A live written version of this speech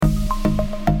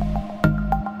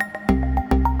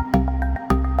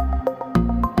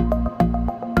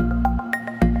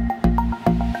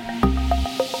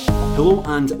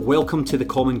and welcome to the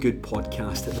Common Good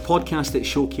podcast, the podcast that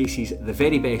showcases the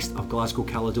very best of Glasgow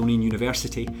Caledonian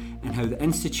University and how the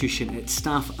institution, its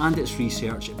staff and its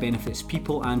research benefits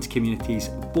people and communities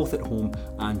both at home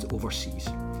and overseas.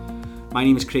 My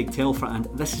name is Craig Telfer and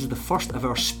this is the first of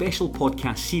our special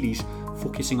podcast series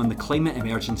focusing on the climate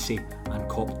emergency and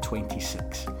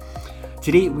COP26.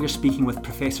 Today we are speaking with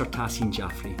Professor Tahseen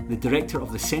Jaffrey, the Director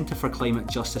of the Centre for Climate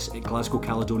Justice at Glasgow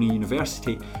Caledonian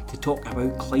University, to talk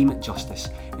about climate justice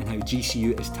and how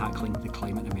GCU is tackling the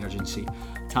climate emergency.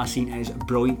 Tahseen, it is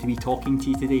brilliant to be talking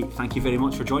to you today. Thank you very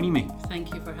much for joining me.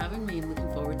 Thank you for having me. I'm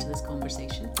looking forward to this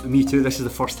conversation. Me too. This is the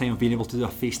first time I've been able to do a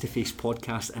face-to-face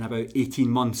podcast in about 18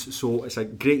 months, so it's a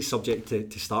great subject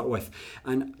to start with.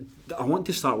 And I want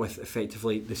to start with,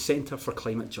 effectively, the Centre for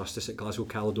Climate Justice at Glasgow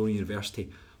Caledonian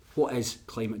University. What is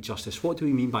climate justice? What do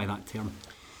we mean by that term?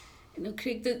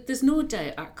 Craig, there's no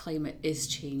doubt our climate is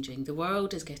changing. The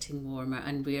world is getting warmer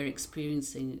and we are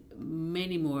experiencing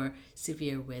many more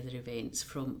severe weather events,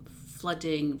 from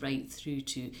flooding right through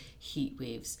to heat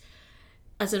waves.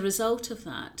 As a result of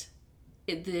that,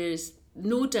 there's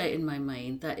no doubt in my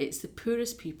mind that it's the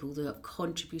poorest people that have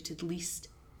contributed least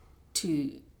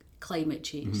to climate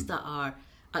change that are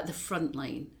at the front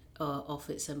line of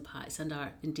its impacts and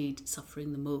are indeed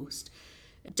suffering the most.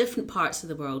 Different parts of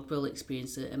the world will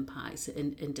experience the impacts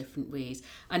in different ways.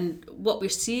 And what we're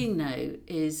seeing now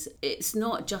is it's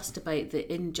not just about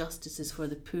the injustices for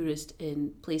the poorest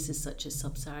in places such as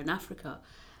sub-Saharan Africa,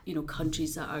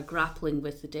 countries that are grappling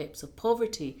with the depths of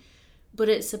poverty, but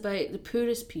it's about the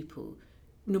poorest people,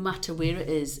 no matter where it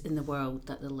is in the world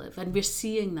that they live. And we're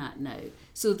seeing that now.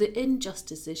 So the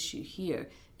injustice issue here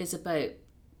is about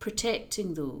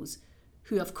protecting those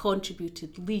who have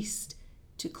contributed least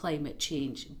to climate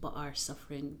change but are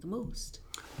suffering the most.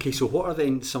 Okay, so what are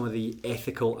then some of the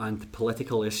ethical and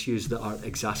political issues that are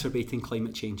exacerbating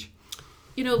climate change?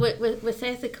 With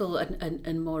ethical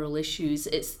and moral issues,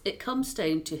 it comes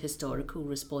down to historical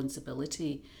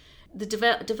responsibility. The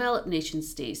developed nation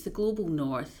states, the global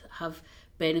north, have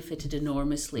benefited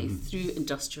enormously through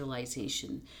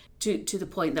industrialisation to the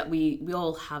point that we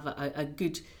all have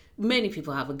many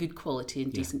people have a good quality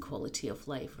and decent quality of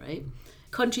life, right?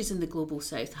 Countries in the global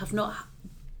south have not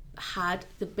had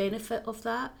the benefit of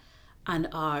that and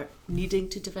are needing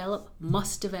to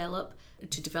must develop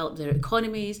their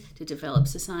economies, to develop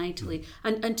societally,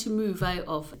 and to move out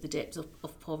of the depths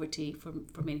of poverty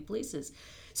for many places.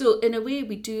 So in a way,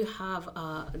 we do have,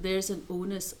 there's an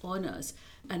onus on us,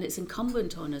 and it's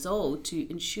incumbent on us all to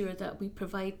ensure that we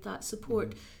provide that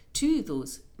support to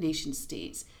those nation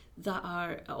states that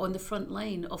are on the front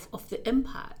line of the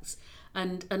impacts.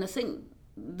 And I think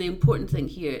the important thing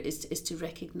here is to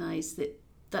recognise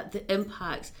that the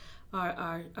impacts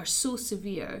are so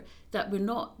severe that we're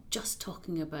not just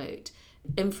talking about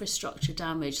infrastructure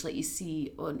damage like you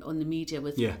see on the media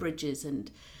with bridges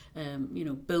and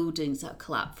buildings that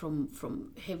collapse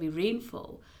from heavy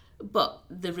rainfall, but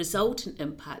the resultant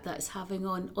impact that it's having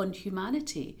on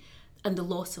humanity and the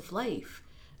loss of life.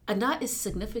 And that is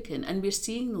significant, and we're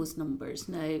seeing those numbers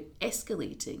now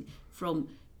escalating from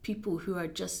people who are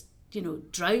just,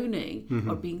 drowning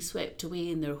or being swept away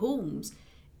in their homes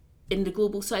in the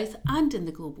global south and in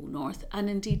the global north, and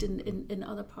indeed in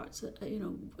other parts of,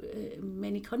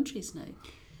 many countries now.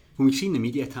 When we've seen the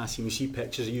media, Tahseen, we see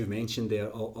pictures you've mentioned there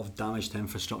of damaged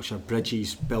infrastructure,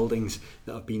 bridges, buildings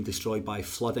that have been destroyed by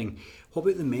flooding. What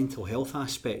about the mental health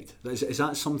aspect? Is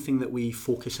that something that we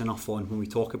focus enough on when we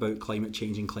talk about climate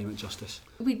change and climate justice?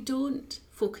 We don't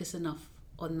focus enough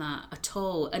on that at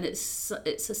all, and it's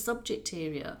a subject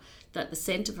area that the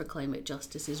Centre for Climate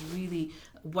Justice is really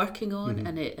working on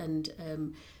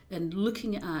and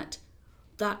looking at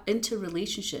that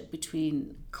interrelationship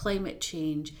between climate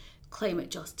change,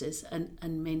 climate justice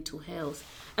and mental health.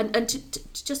 And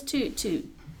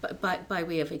by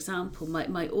way of example,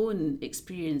 my own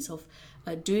experience of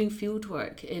doing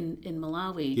fieldwork in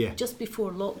Malawi just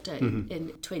before lockdown in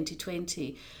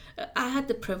 2020, I had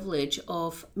the privilege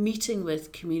of meeting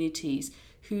with communities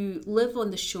who live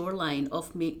on the shoreline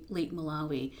of Lake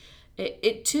Malawi.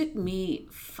 It took me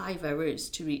 5 hours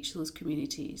to reach those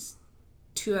communities.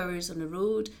 2 hours on a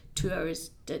road, 2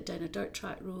 hours down a dirt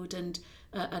track road, and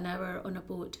an hour on a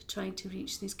boat trying to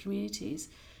reach these communities.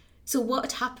 So what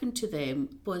had happened to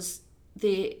them was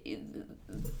the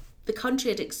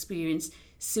country had experienced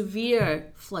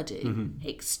severe flooding,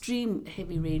 extreme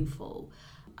heavy rainfall,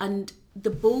 and the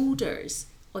boulders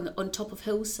on top of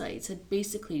hillsides had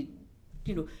basically,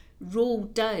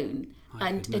 rolled down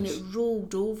and it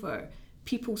rolled over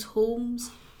people's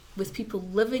homes, with people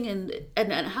living in,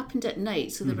 and it happened at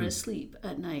night, so they were asleep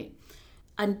at night,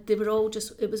 and it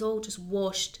was all just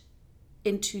washed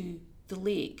into the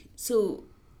lake. So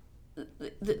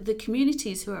the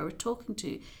communities who I were talking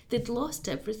to, they'd lost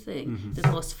everything. They'd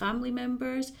lost family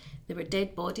members. There were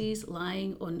dead bodies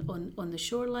lying on the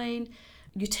shoreline,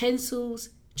 utensils,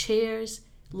 chairs,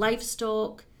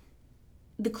 livestock.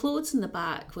 The clothes in the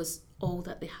back was all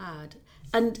that they had.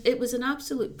 And it was an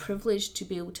absolute privilege to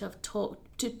be able to have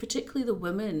talked to particularly the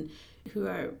women who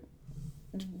are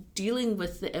dealing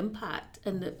with the impact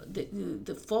and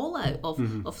the fallout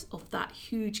of that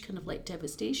huge kind of like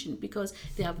devastation, because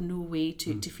they have no way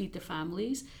to feed their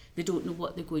families. They don't know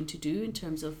what they're going to do in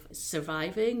terms of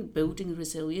surviving, building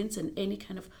resilience and any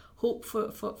kind of hope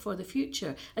for the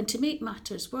future. And to make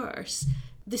matters worse,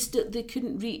 they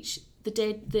couldn't reach the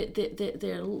dead,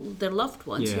 their loved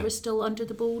ones who are still under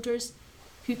the boulders,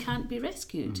 who can't be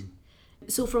rescued.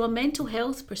 So from a mental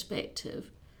health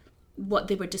perspective, what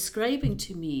they were describing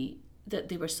to me, that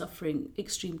they were suffering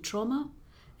extreme trauma,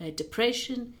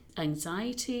 depression,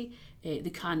 anxiety,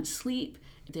 they can't sleep,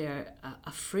 they're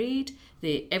afraid,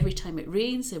 every time it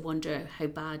rains they wonder how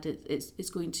bad it's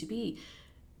going to be.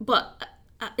 But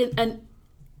an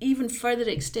even further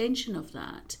extension of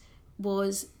that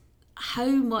was how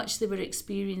much they were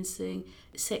experiencing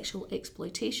sexual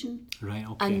exploitation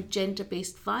and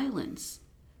gender-based violence,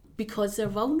 because they're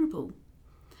vulnerable.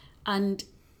 And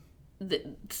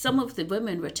some of the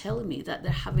women were telling me that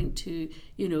they're having to,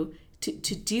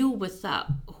 to deal with that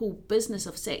whole business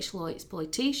of sexual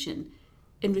exploitation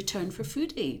in return for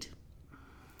food aid.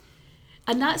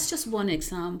 And that's just one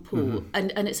example,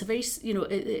 and it's a very,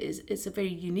 it's a very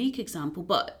unique example,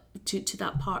 but to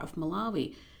that part of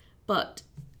Malawi. But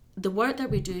the work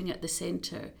that we're doing at the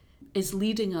centre is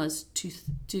leading us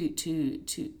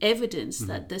to evidence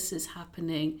that this is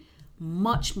happening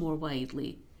much more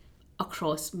widely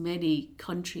across many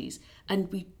countries,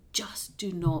 and we just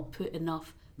do not put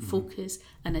enough focus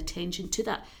and attention to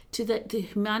that, the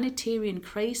humanitarian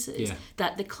crisis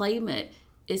that the climate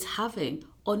is having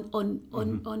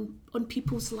on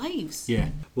people's lives. Yeah,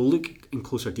 we'll look in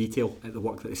closer detail at the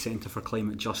work that the Centre for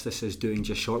Climate Justice is doing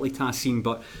just shortly, Tahseen,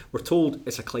 but we're told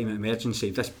it's a climate emergency.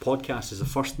 This podcast is the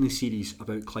first in the series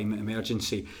about climate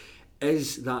emergency.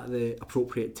 Is that the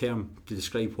appropriate term to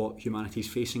describe what humanity is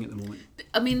facing at the moment?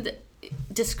 I mean,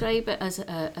 describe it as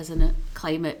a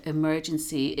climate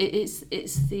emergency. It's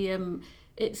the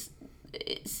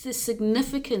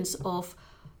significance of,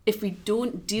 if we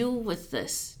don't deal with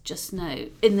this just now,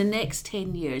 in the next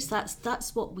 10 years,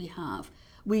 that's what we have.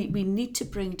 We need to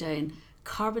bring down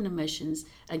carbon emissions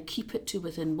and keep it to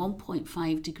within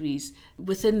 1.5 degrees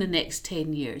within the next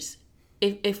 10 years.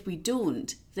 If we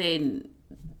don't, then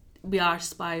we are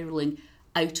spiralling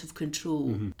out of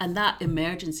control, and that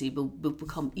emergency will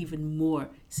become even more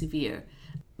severe.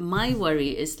 My worry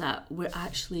is that we're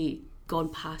actually gone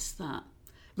past that.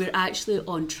 We're actually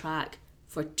on track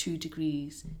for 2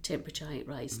 degrees temperature height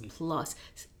rise plus.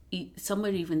 Some are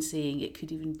even saying it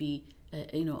could even be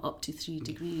up to 3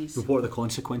 degrees. But what are the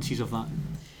consequences of that?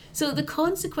 So the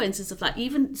consequences of that,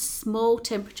 even small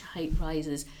temperature height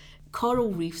rises,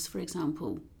 coral reefs, for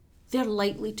example, they're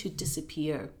likely to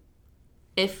disappear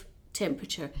if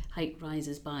temperature height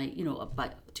rises by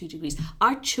about 2 degrees.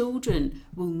 Our children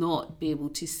will not be able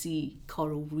to see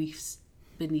coral reefs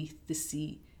beneath the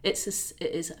sea. It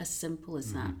is as simple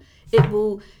as that. It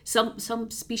will, some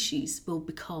species will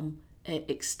become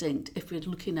extinct if we're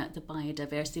looking at the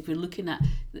biodiversity, if we're looking at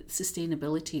the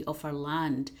sustainability of our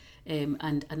land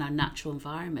and our natural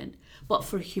environment. But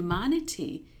for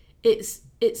humanity, it's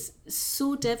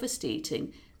so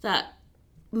devastating that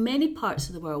many parts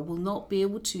of the world will not be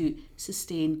able to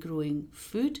sustain growing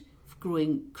food,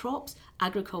 growing crops.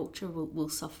 Agriculture will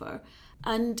suffer,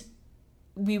 and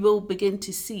we will begin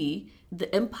to see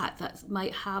the impact that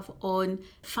might have on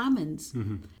famines.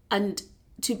 And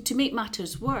to make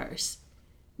matters worse,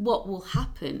 what will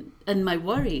happen, and my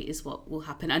worry is what will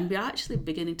happen, and we're actually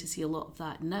beginning to see a lot of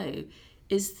that now,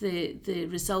 is the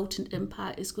resultant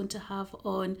impact is going to have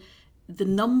on the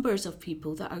numbers of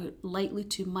people that are likely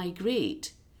to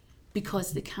migrate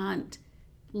because they can't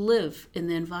live in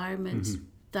the environments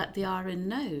that they are in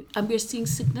now. And we're seeing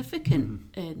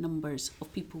significant numbers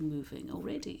of people moving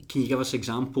already. Can you give us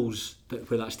examples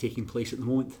where that's taking place at the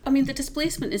moment? I mean, the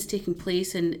displacement is taking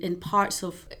place in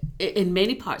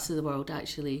many parts of the world,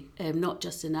 actually, not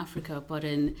just in Africa, but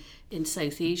in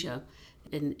South Asia,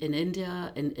 in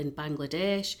India, in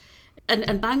Bangladesh.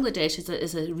 And Bangladesh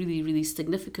is a really, really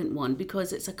significant one,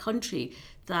 because it's a country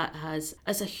that has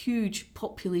a huge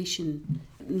population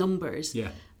numbers.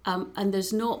 Yeah. And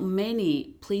there's not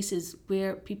many places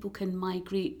where people can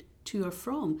migrate to or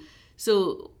from.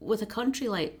 So with a country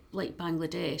like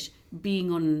Bangladesh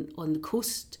being on the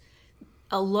coast,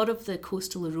 a lot of the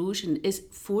coastal erosion is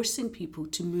forcing people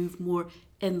to move more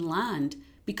inland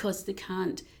because they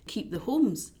can't keep the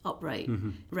homes upright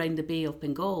around the Bay of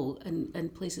Bengal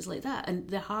and places like that. And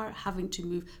they are having to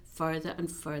move further and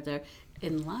further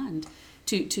inland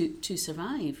to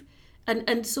survive.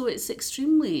 And so it's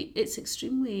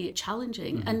extremely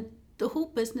challenging. And the whole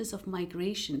business of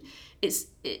migration, it's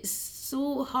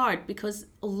so hard because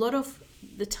a lot of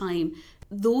the time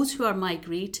those who are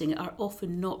migrating are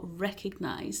often not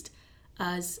recognised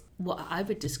as what I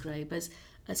would describe as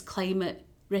climate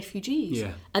refugees.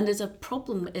 Yeah. And there's a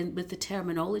problem with the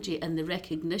terminology and the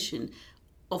recognition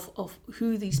of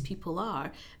who these people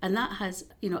are, and that has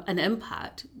an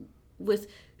impact with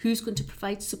who's going to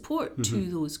provide support to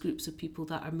those groups of people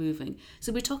that are moving.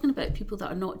 So we're talking about people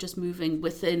that are not just moving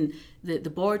within the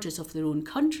borders of their own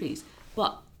countries,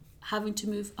 but having to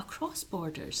move across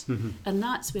borders. And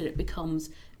that's where it becomes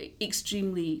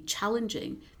extremely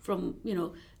challenging from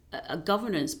a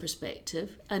governance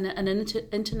perspective and an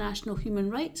international human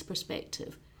rights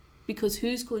perspective, because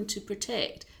who's going to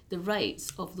protect the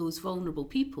rights of those vulnerable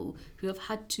people who have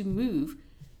had to move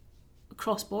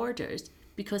across borders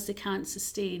because they can't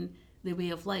sustain their way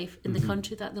of life in the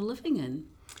country that they're living in?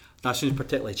 That sounds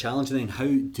particularly challenging. Then how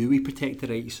do we protect the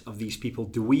rights of these people?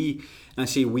 Do we, and I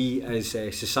say we as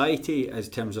a society, as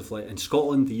terms of like in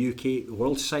Scotland, the UK, the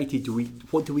world society,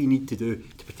 what do we need to do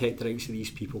to protect the rights of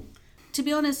these people? To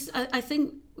be honest, I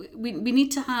think we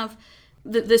need to have,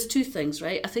 there's two things,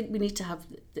 right? I think we need to have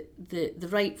the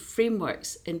right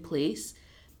frameworks in place,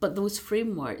 but those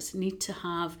frameworks need to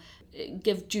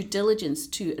give due diligence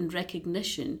to and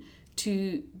recognition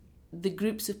to the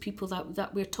groups of people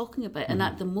that we're talking about. And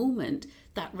at the moment,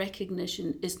 that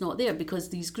recognition is not there because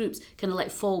these groups kind of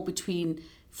like fall between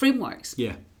frameworks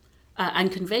and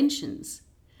conventions.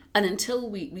 And until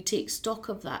we take stock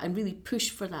of that and really push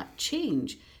for that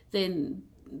change, then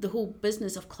the whole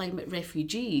business of climate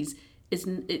refugees is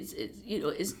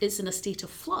in a state of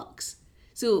flux.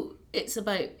 So it's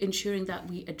about ensuring that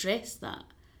we address that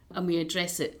and we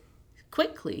address it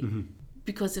quickly,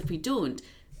 because if we don't,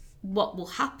 what will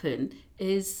happen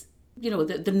is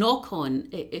the knock-on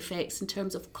effects in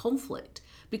terms of conflict,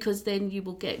 because then you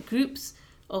will get groups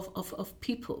of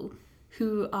people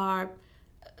who are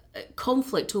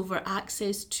conflict over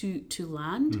access to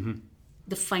land,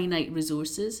 the finite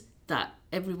resources that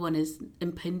everyone is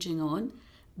impinging on,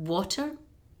 water,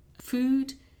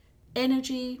 food,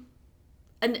 energy,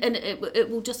 and it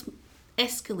will just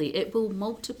escalate, it will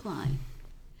multiply.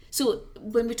 So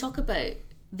when we talk about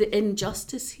the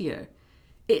injustice here,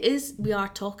 we are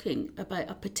talking about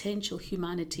a potential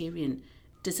humanitarian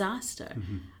disaster.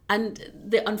 And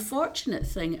the unfortunate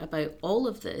thing about all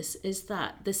of this is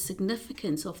that the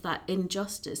significance of that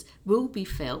injustice will be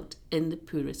felt in the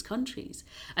poorest countries.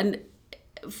 And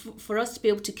for us to be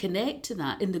able to connect to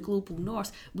that in the global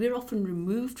north, we're often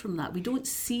removed from that. We don't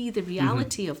see the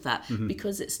reality of that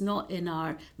because it's not in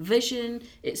our vision.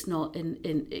 It's not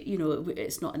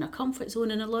it's not in our comfort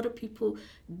zone, and a lot of people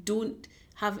don't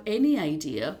have any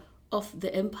idea of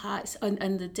the impacts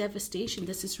and the devastation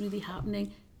this is really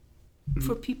happening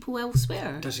for people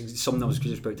elsewhere. That's something I was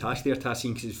just about to ask there,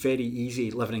 Tassine, because it's very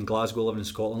easy living in Glasgow, living in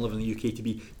Scotland, living in the UK to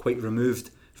be quite removed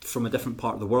from a different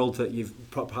part of the world that you've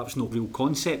perhaps no real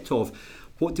concept of.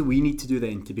 What do we need to do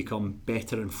then to become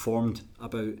better informed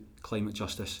about climate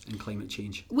justice and climate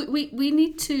change? We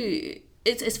need to,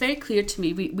 it's very clear to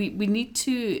me, we need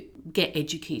to get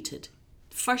educated.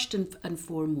 First and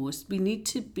foremost, we need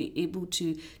to be able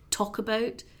to talk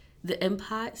about the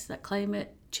impacts that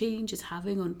climate change is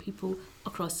having on people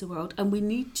across the world, and we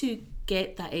need to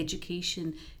get that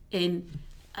education in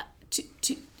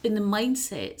the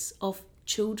mindsets of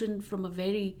children from a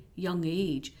very young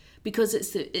age, because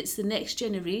it's the next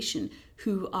generation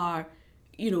who are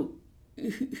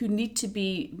who need to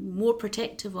be more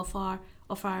protective of our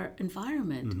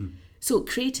environment. So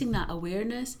creating that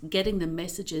awareness, getting the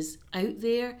messages out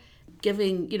there,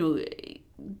 getting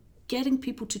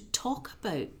people to talk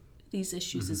about these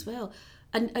issues as well.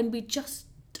 And we just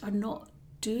are not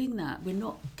doing that. We're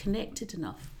not connected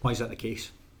enough. Why is that the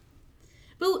case?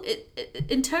 Well,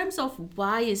 in terms of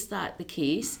why is that the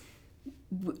case,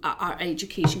 our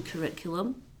education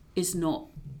curriculum is not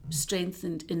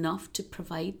strengthened enough to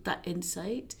provide that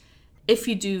insight. If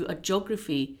you do a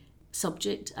geography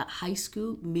subject at high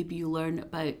school, maybe you learn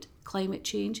about climate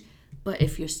change. But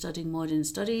if you're studying modern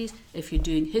studies, if you're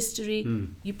doing history,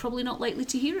 you're probably not likely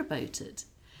to hear about it.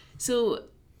 So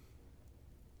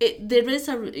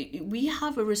we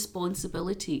have a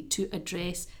responsibility to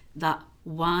address that.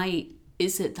 Why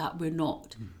is it that we're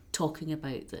not talking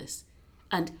about this?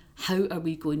 And how are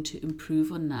we going to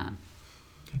improve on that?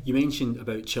 You mentioned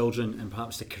about children and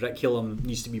perhaps the curriculum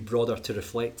needs to be broader to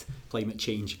reflect climate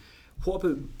change. What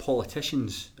about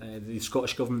politicians, the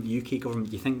Scottish Government, the UK Government?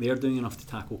 Do you think they're doing enough to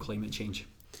tackle climate change?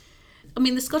 I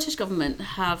mean, the Scottish Government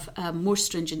have more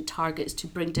stringent targets to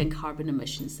bring down carbon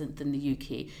emissions than the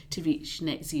UK to reach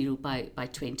net zero by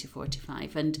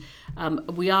 2045. And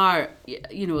we are,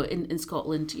 in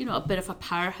Scotland, a bit of a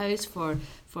powerhouse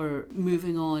for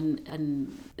moving on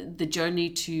and the journey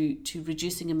to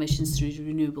reducing emissions through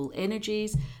renewable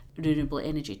energies, renewable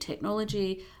energy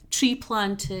technology, tree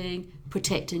planting,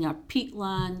 protecting our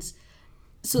peatlands.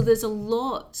 So there's a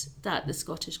lot that the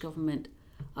Scottish Government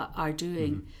are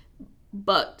doing. Mm-hmm.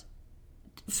 But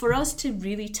for us to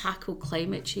really tackle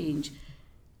climate change,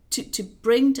 to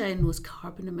bring down those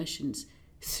carbon emissions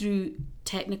through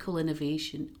technical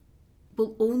innovation,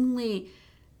 will only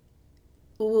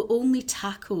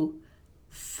tackle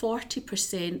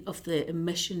 40% of the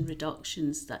emission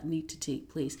reductions that need to take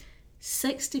place.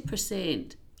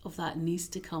 60% of that needs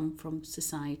to come from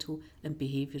societal and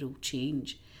behavioural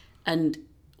change. And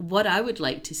what I would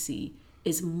like to see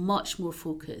is much more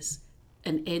focus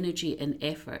and energy and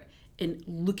effort in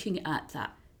looking at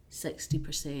that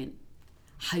 60%.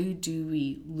 How do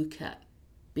we look at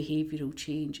behavioural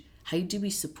change? How do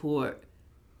we support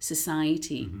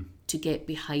society to get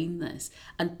behind this?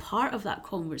 And part of that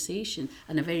conversation,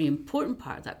 and a very important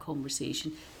part of that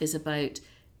conversation, is about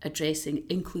addressing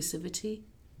inclusivity,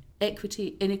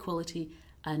 equity, inequality,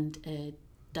 and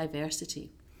diversity,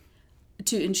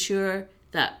 to ensure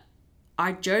that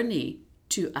our journey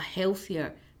to a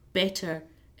healthier, better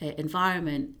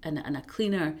environment and a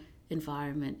cleaner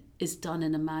environment is done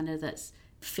in a manner that's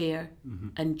fair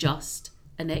and just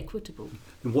and equitable.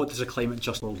 And what does a climate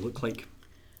just world look like?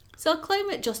 So a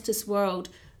climate justice world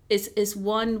is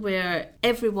one where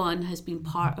everyone has been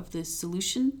part of the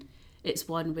solution. It's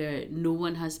one where no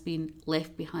one has been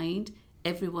left behind.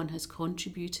 Everyone has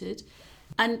contributed.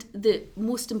 And the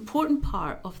most important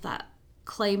part of that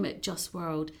climate just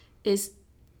world is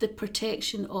the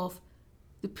protection of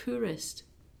the poorest,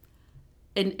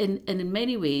 and in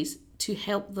many ways to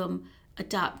help them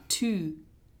adapt to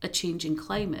a changing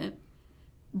climate,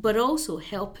 but also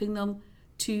helping them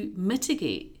to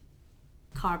mitigate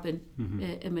carbon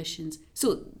emissions.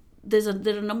 So there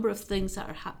are a number of things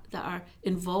that are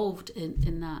involved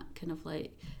in that kind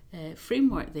of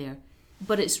framework there.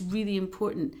 But it's really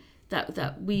important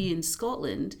that we in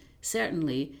Scotland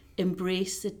certainly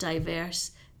embrace the diverse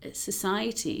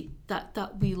society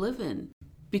that we live in,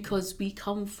 because we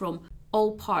come from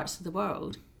all parts of the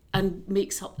world and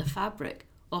makes up the fabric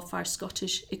of our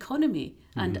Scottish economy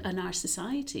and our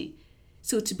society.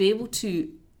 So to be able to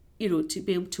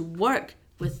work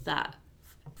with that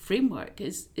framework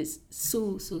is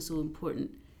so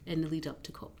important in the lead up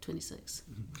to COP26.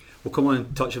 We'll come on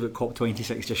and touch about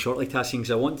COP26 just shortly, Tassie,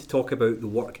 because I want to talk about the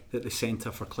work that the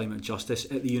Centre for Climate Justice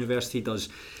at the university does.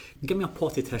 Give me a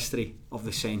potted history of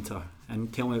the centre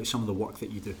and tell me about some of the work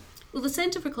that you do. Well, the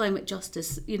Centre for Climate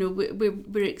Justice,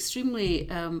 we're extremely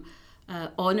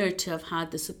honoured to have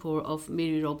had the support of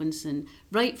Mary Robinson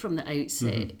right from the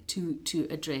outset to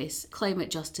address climate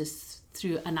justice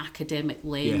through an academic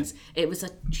lens. Yeah. It was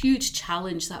a huge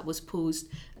challenge that was posed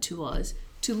to us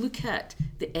to look at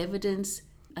the evidence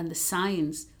and the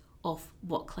science of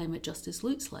what climate justice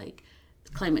looks like.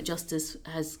 Climate justice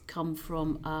has come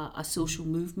from a social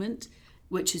movement,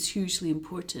 which is hugely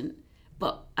important.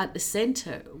 But at the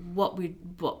centre, what we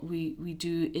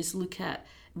do is look at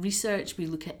research, we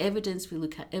look at evidence, we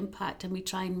look at impact, and we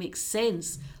try and make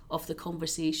sense of the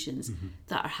conversations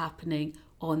that are happening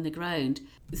on the ground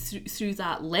through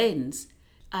that lens,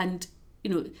 and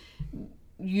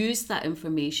use that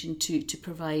information to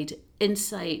provide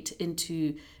insight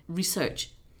into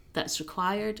research that's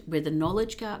required, where the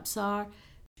knowledge gaps are,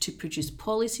 to produce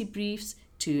policy briefs,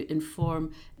 to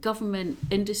inform government,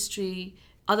 industry,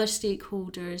 other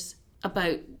stakeholders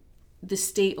about the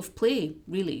state of play,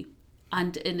 really,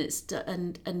 and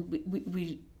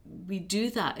we do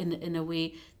that in a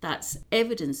way that's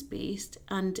evidence-based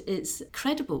and it's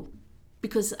credible,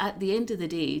 because at the end of the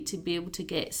day, to be able to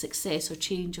get success or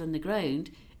change on the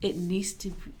ground,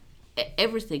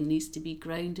 everything needs to be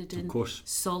grounded in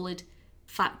solid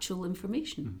factual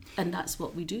information, and that's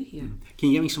what we do here. Can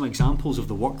you give me some examples of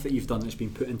the work that you've done that's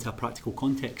been put into a practical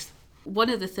context? One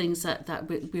of the things that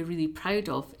we're really proud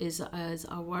of is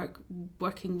our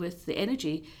working with the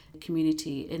energy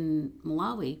community in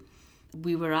Malawi.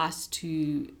 We were asked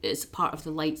to, as part of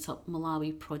the Lights Up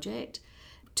Malawi project,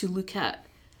 to look at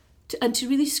and to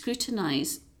really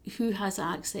scrutinise who has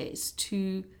access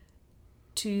to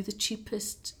the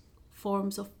cheapest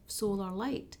forms of solar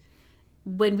light.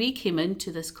 when we came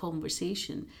into this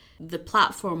conversation, the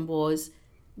platform was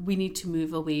we need to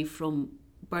move away from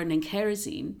burning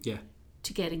kerosene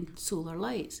to getting solar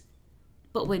lights.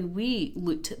 But when we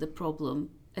looked at the problem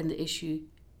and the issue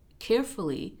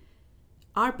carefully,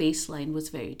 our baseline was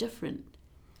very different.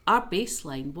 Our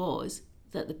baseline was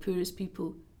that the poorest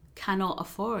people cannot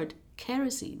afford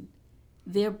kerosene.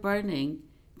 They're burning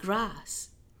grass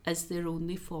as their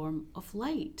only form of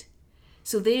light.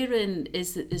 So therein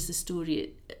is the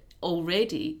story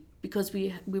already, because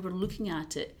we were looking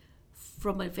at it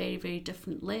from a very, very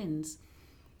different lens.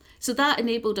 So that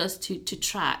enabled us to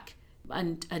track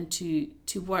and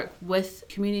to work with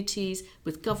communities,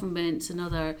 with governments and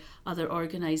other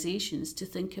organisations to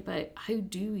think about how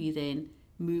do we then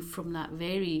move from that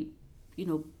very,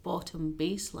 bottom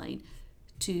baseline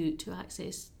to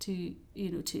access to,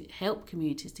 to help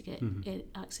communities to get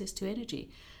access to energy.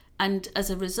 And as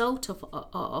a result of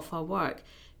our work,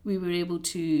 we were able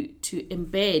to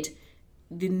embed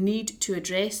the need to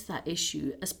address that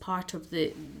issue as part of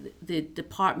the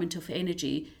Department of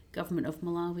Energy, Government of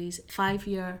Malawi's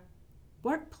 5-year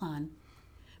work plan,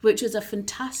 which was a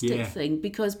fantastic thing,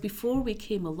 because before we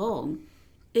came along,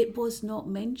 it was not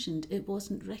mentioned, it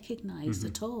wasn't recognised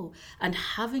at all. And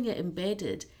having it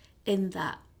embedded in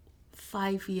that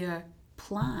 5-year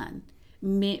plan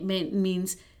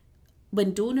means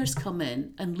when donors come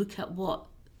in and look at what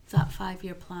that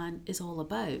 5-year plan is all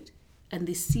about, and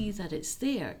they see that it's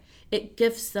there, it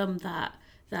gives them that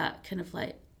kind of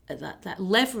like that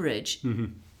leverage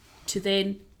to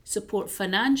then support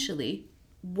financially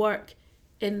work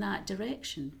in that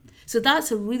direction. So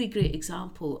that's a really great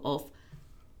example of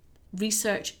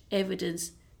research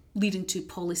evidence leading to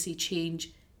policy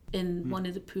change in one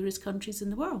of the poorest countries in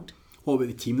the world. What about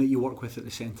the team that you work with at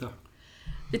the centre?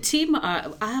 The team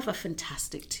I have a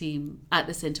fantastic team at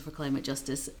the Centre for Climate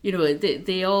Justice.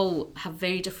 They all have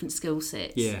very different skill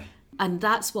sets. Yeah. And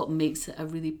that's what makes it a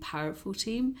really powerful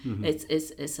team.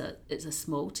 It's a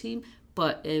small team,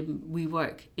 but we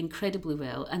work incredibly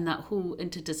well, and that whole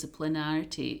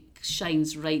interdisciplinarity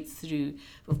shines right through.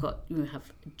 We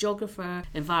have a geographer,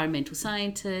 environmental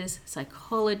scientist,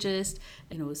 psychologist,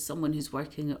 someone who's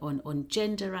working on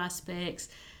gender aspects.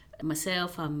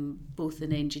 Myself, I'm both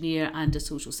an engineer and a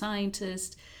social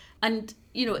scientist, and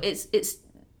it's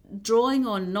drawing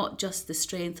on not just the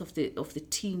strength of the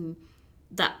team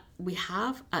that we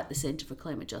have at the Centre for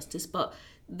Climate Justice, but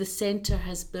the centre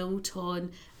has built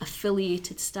on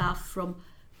affiliated staff from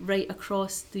right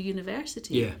across the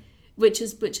university, which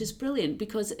is brilliant,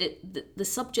 because the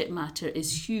subject matter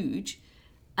is huge,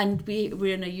 and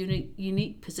we're in a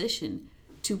unique position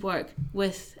to work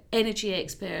with energy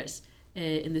experts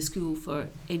in the School for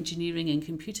Engineering and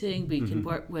Computing. We can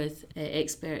work with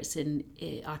experts in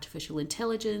artificial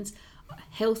intelligence,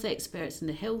 health experts in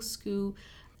the health school,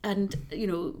 and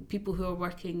people who are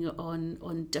working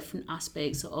on different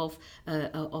aspects of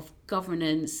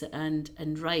governance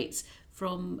and rights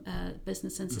from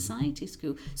business and society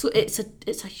school. So it's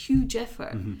a huge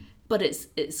effort, but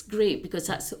it's great, because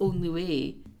that's the only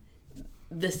way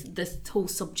this whole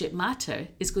subject matter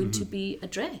is going to be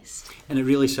addressed. And it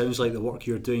really sounds like the work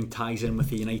you're doing ties in with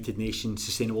the United Nations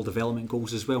Sustainable Development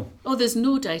Goals as well. Oh, there's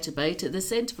no doubt about it. The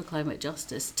Centre for Climate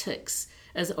Justice ticks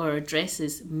or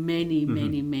addresses many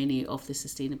of the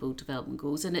Sustainable Development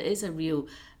Goals, and it is a real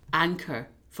anchor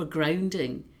for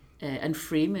grounding and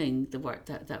framing the work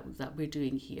that we're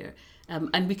doing here.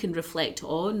 And we can reflect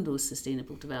on those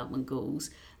Sustainable Development Goals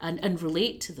and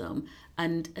relate to them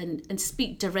and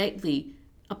speak directly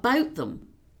about them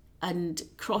and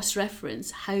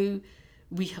cross-reference how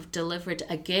we have delivered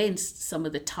against some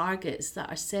of the targets that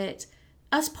are set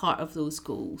as part of those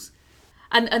goals.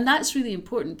 And that's really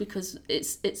important, because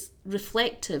it's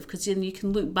reflective, because then you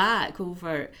can look back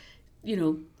over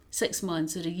 6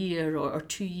 months or a year or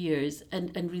 2 years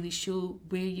and really show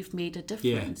where you've made a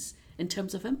difference in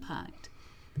terms of impact.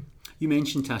 You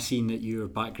mentioned, Tahseen, that your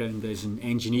background is in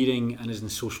engineering and is in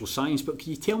social science, but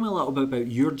can you tell me a little bit about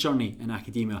your journey in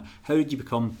academia? How did you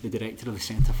become the director of the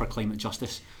Centre for Climate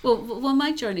Justice? Well,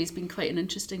 my journey has been quite an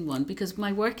interesting one, because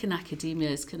my work in academia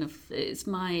is it's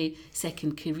my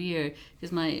second career.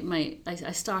 Because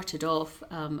I started off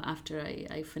after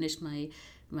I finished my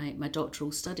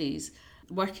doctoral studies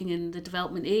working in the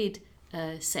development aid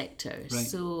sector. Right.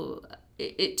 So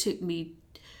it took me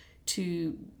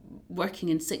to working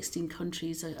in 16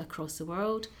 countries across the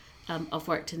world. I've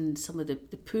worked in some of the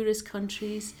poorest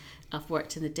countries. I've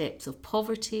worked in the depths of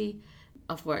poverty.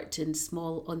 I've worked on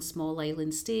small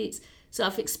island states. So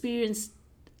I've experienced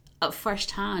at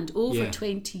first hand over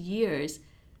 20 years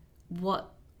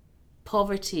what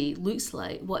poverty looks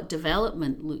like, what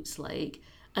development looks like,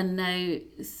 And now,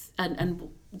 and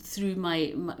through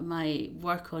my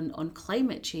work on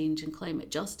climate change and climate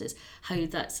justice, how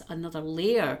that's another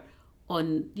layer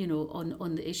on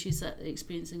the issues that they're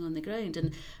experiencing on the ground.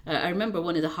 And I remember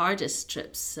one of the hardest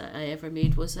trips I ever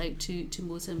made was out to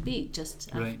Mozambique just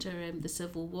after the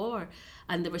Civil War,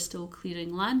 and they were still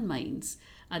clearing landmines.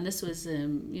 And this was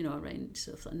around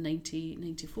sort of 90,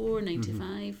 94,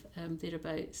 95,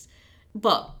 thereabouts.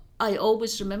 But I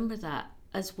always remember that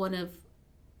as one of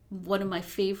my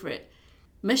favourite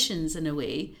missions in a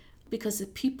way, because the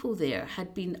people there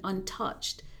had been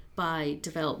untouched by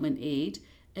development aid,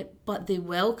 but they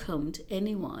welcomed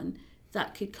anyone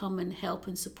that could come and help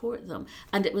and support them.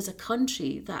 And it was a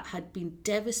country that had been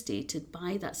devastated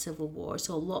by that civil war,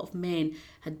 so a lot of men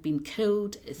had been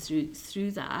killed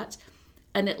through that,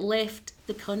 and it left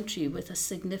the country with a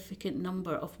significant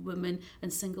number of women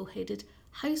and single-headed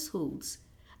households.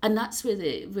 And that's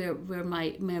where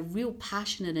my real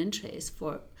passion and interest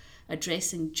for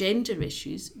addressing gender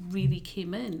issues really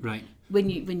came in. Right. When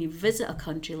you visit a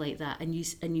country like that and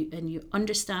you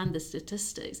understand the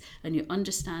statistics and you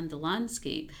understand the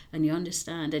landscape and you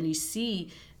understand and you see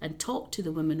and talk to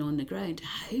the women on the ground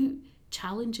how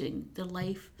challenging their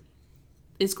life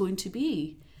is going to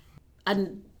be,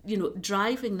 and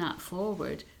driving that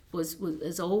forward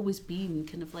has always been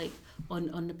kind of like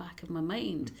on the back of my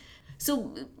mind.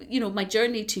 So, my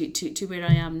journey to where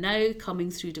I am now,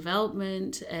 coming through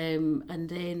development and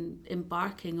then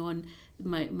embarking on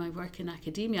my work in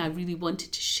academia, I really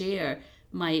wanted to share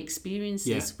my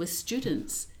experiences with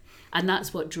students. And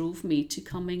that's what drove me to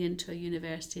coming into a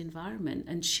university environment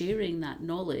and sharing that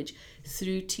knowledge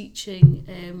through teaching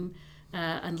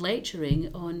and lecturing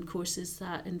on courses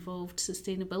that involved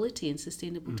sustainability and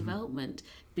sustainable development,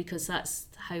 because that's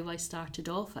how I started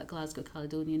off at Glasgow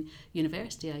Caledonian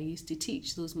University. I used to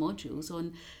teach those modules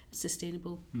on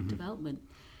sustainable development,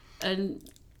 and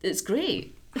it's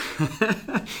great.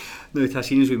 Now,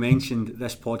 Tahseen, as we mentioned,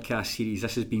 this podcast series,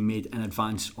 this has been made in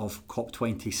advance of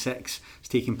COP26. It's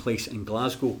taking place in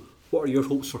Glasgow. What are your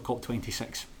hopes for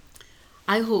COP26?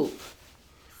 I hope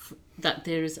that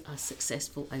there is a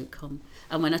successful outcome.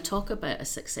 And when I talk about a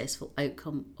successful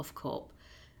outcome of COP,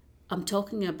 I'm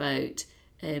talking about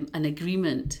an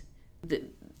agreement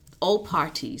that all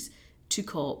parties to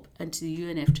COP and to the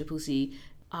UNFCCC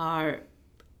are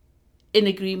in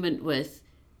agreement with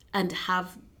and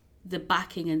have the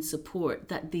backing and support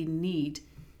that they need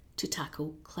to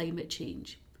tackle climate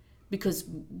change. Because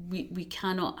we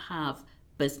cannot have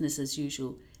business as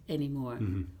usual anymore.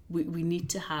 We need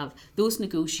to have those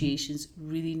negotiations,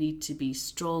 really need to be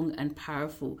strong and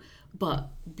powerful,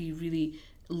 but be really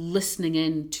listening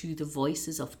in to the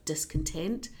voices of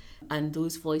discontent. And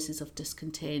those voices of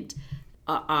discontent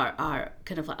are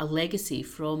kind of like a legacy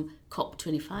from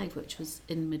COP25, which was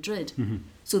in Madrid.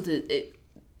 So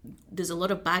there's a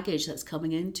lot of baggage that's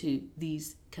coming into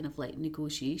these kind of like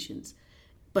negotiations.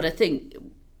 But I think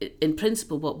in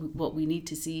principle what we need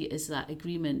to see is that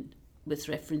agreement with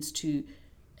reference to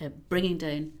bringing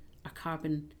down our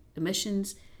carbon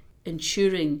emissions,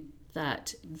 ensuring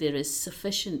that there is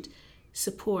sufficient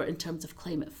support in terms of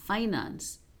climate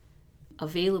finance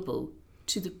available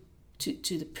to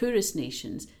the poorest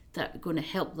nations that are going to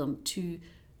help them to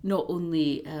not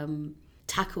only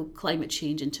tackle climate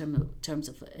change in terms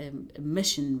of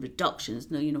emission reductions,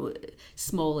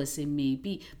 small as they may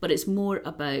be, but it's more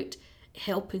about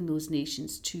helping those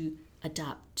nations to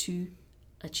adapt to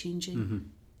a changing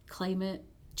climate,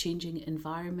 changing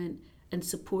environment, and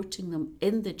supporting them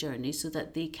in the journey so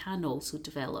that they can also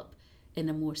develop in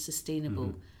a more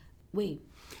sustainable way.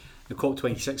 The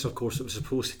COP26, of course, it was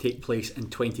supposed to take place in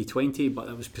 2020, but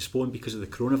it was postponed because of the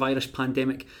coronavirus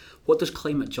pandemic. What does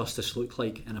climate justice look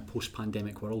like in a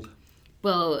post-pandemic world?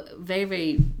 Well, very,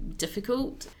 very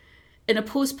difficult. In a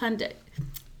post-pandemic,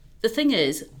 the thing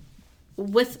is,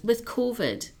 with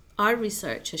COVID, our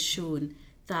research has shown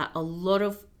that a lot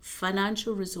of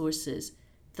financial resources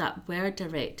that were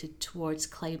directed towards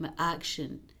climate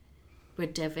action were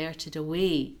diverted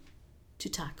away to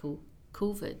tackle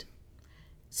COVID.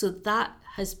 So that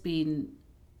has been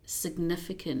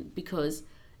significant because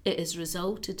it has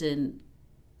resulted in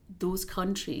those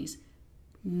countries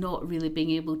not really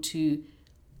being able to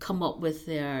come up with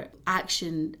their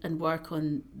action and work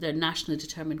on their nationally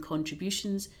determined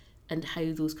contributions and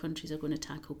how those countries are going to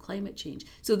tackle climate change.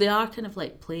 So they are kind of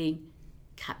like playing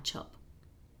catch up.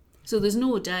 So there's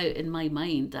no doubt in my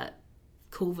mind that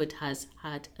COVID has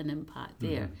had an impact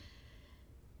there.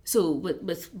 So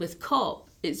with COP,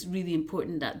 it's really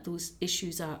important that those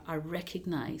issues are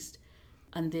recognised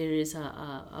and there is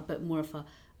a bit more of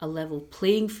a level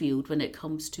playing field when it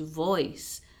comes to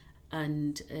voice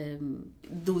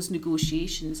those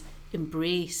negotiations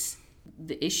embrace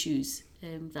the issues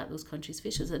that those countries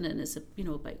face, and it's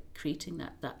about creating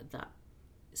that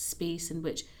space in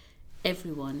which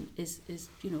everyone is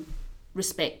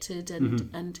respected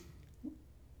and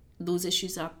those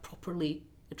issues are properly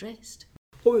addressed.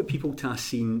 What about people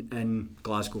Tahseen in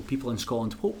Glasgow, people in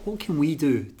Scotland? What can we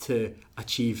do to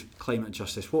achieve climate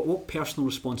justice? What personal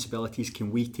responsibilities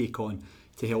can we take on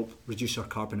to help reduce our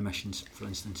carbon emissions, for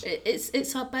instance?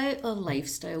 It's about a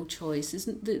lifestyle choice,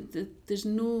 isn't there's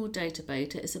no doubt about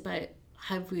it. It's about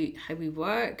how we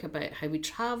work, about how we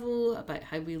travel, about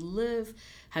how we live,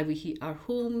 how we heat our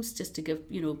homes, just to give,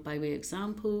 by way of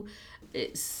example.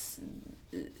 It's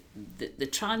the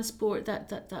transport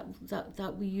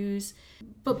that we use.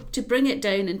 But to bring it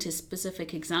down into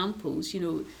specific examples,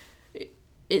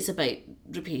 it's about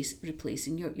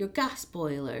replacing your gas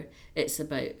boiler. It's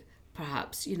about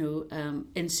perhaps,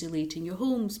 insulating your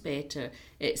homes better.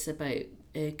 It's about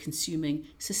consuming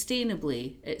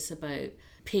sustainably. It's about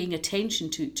paying attention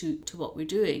to what we're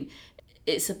doing.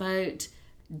 It's about,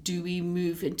 do we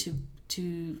move into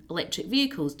electric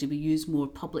vehicles? Do we use more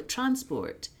public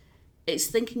transport? It's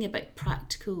thinking about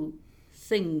practical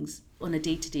things on a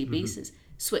day-to-day basis.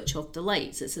 Switch off the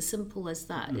lights. It's as simple as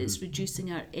that. It's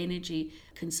reducing our energy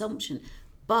consumption.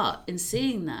 But in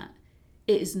saying that,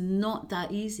 it is not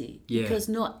that easy, because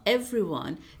not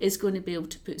everyone is going to be able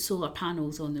to put solar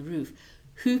panels on the roof.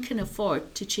 Who can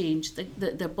afford to change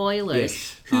the boilers?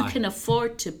 Yes. Who can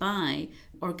afford to buy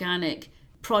organic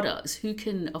products? Who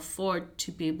can afford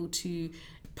to be able to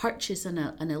purchase an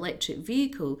electric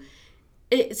vehicle?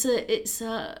 It's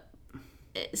a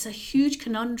huge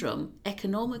conundrum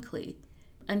economically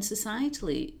and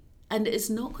societally, and it's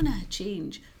not going to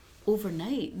change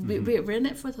overnight. We're in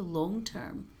it for the long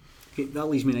term. Okay, that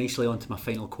leads me nicely on to my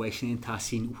final question,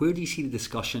 Tahseen. Where do you see the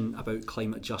discussion about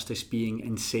climate justice being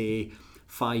in, say,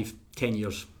 5-10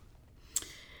 years?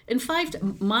 In fact,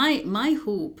 my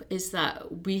hope is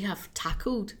that we have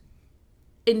tackled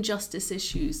injustice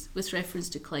issues with reference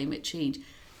to climate change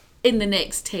in the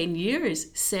next 10 years,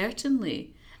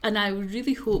 certainly. And I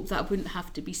really hope that I wouldn't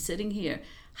have to be sitting here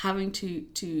having to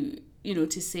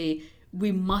say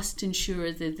we must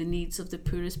ensure that the needs of the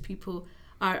poorest people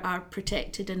are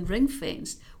protected and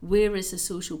ring-fenced. Where is the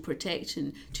social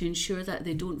protection to ensure that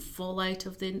they don't fall out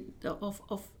of the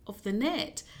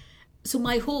net? So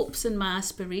my hopes and my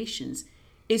aspirations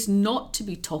is not to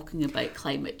be talking about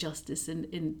climate justice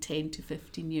in 10 to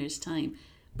 15 years' time.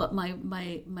 But my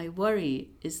worry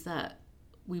is that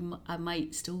I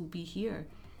might still be here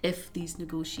if these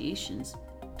negotiations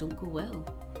don't go well.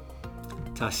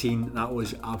 Tahseen, that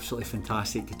was absolutely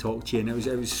fantastic to talk to you, and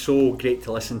it was so great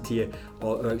to listen to you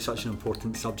about such an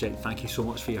important subject. Thank you so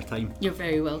much for your time. You're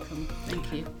very welcome.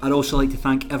 Thank you. I'd also like to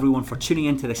thank everyone for tuning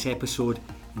into this episode,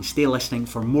 and stay listening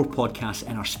for more podcasts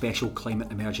in our special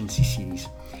Climate Emergency series.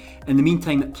 In the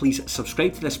meantime, please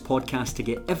subscribe to this podcast to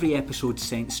get every episode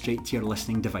sent straight to your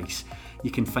listening device.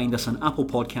 You can find us on Apple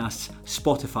Podcasts,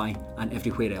 Spotify, and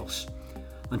everywhere else.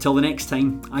 Until the next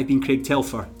time, I've been Craig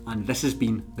Telfer, and this has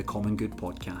been the Common Good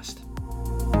Podcast.